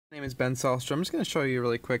My name is Ben Salstrom. I'm just going to show you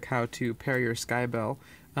really quick how to pair your SkyBell.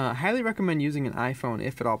 I highly recommend using an iPhone,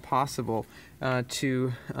 if at all possible,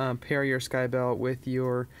 to pair your SkyBell with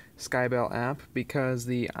your SkyBell app, because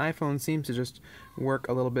the iPhone seems to just work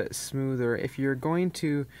a little bit smoother. If you're going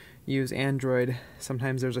to use Android,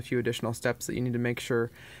 sometimes there's a few additional steps that you need to make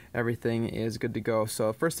sure everything is good to go.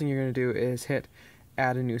 So first thing you're going to do is hit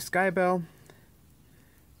Add a new SkyBell.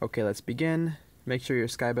 Okay, let's begin. Make sure your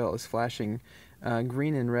SkyBell is flashing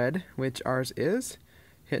green and red, which ours is.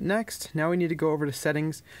 Hit next. Now we need to go over to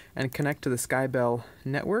settings and connect to the SkyBell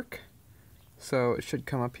network. So it should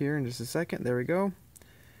come up here in just a second. There we go.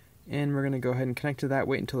 And we're going to go ahead and connect to that.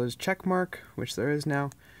 Wait until there's a check mark, which there is now.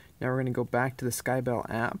 Now we're going to go back to the SkyBell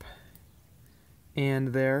app.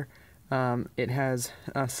 And there it has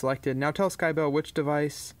selected. Now tell SkyBell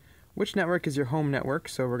which network is your home network.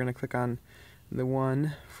 So we're going to click on the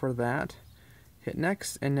one for that. Hit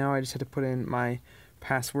next, and now I just have to put in my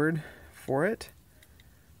password for it.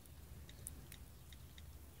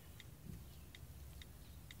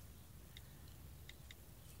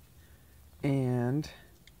 And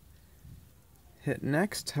hit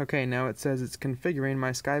next. Okay, now it says it's configuring my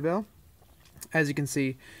SkyBell. As you can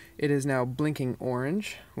see, it is now blinking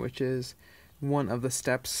orange, which is one of the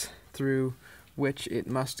steps through which it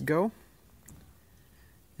must go.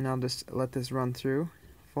 And I'll just let this run through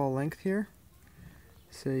full length here,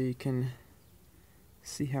 so you can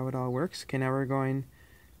see how it all works. Okay, now we're going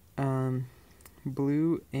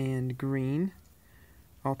blue and green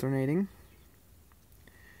alternating,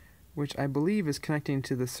 which I believe is connecting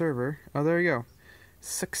to the server. Oh, there you go.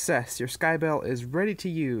 Success. Your SkyBell is ready to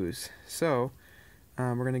use. So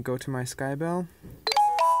we're going to go to my SkyBell.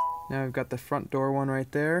 Now I've got the front door one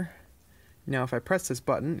right there. Now if I press this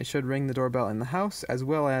button, it should ring the doorbell in the house as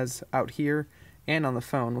well as out here and on the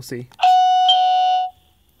phone. We'll see.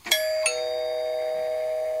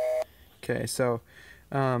 Okay, so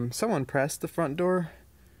someone pressed the front door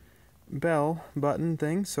bell button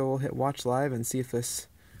thing, so we'll hit watch live and see if this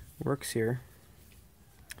works here.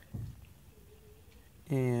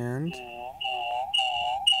 And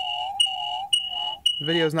the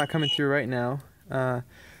video is not coming through right now.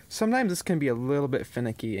 Sometimes this can be a little bit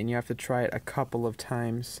finicky, and you have to try it a couple of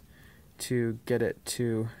times to get it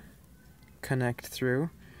to connect through.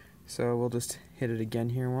 So we'll just hit it again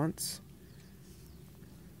here once.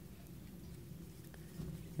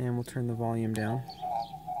 And we'll turn the volume down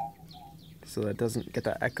so that it doesn't get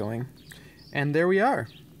that echoing. And there we are.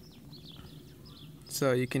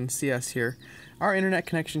 So you can see us here. Our internet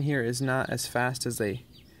connection here is not as fast as they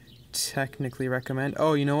technically recommend.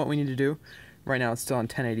 Oh, you know what we need to do? Right now it's still on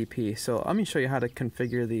 1080p. So let me show you how to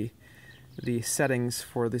configure the settings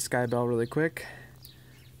for the SkyBell really quick.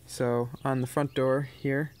 So on the front door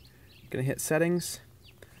here, I'm going to hit settings.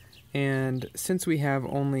 And since we have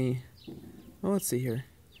only, well, let's see here.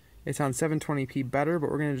 It's on 720p better,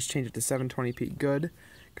 but we're going to just change it to 720p good,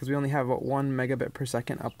 because we only have about 1 megabit per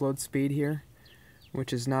second upload speed here,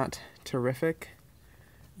 which is not terrific.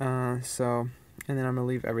 And then I'm going to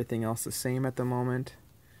leave everything else the same at the moment.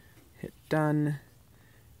 Hit done.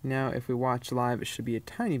 Now if we watch live, it should be a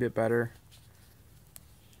tiny bit better.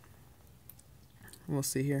 We'll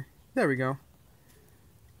see here. There we go.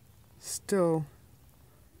 Still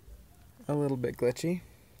a little bit glitchy,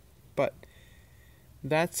 but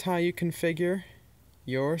that's how you configure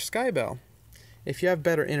your SkyBell. If you have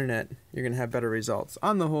better internet, you're going to have better results.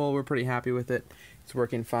 On the whole, we're pretty happy with it. It's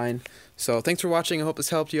working fine. So thanks for watching. I hope this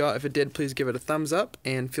helped you out. If it did, please give it a thumbs up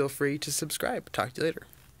and feel free to subscribe. Talk to you later.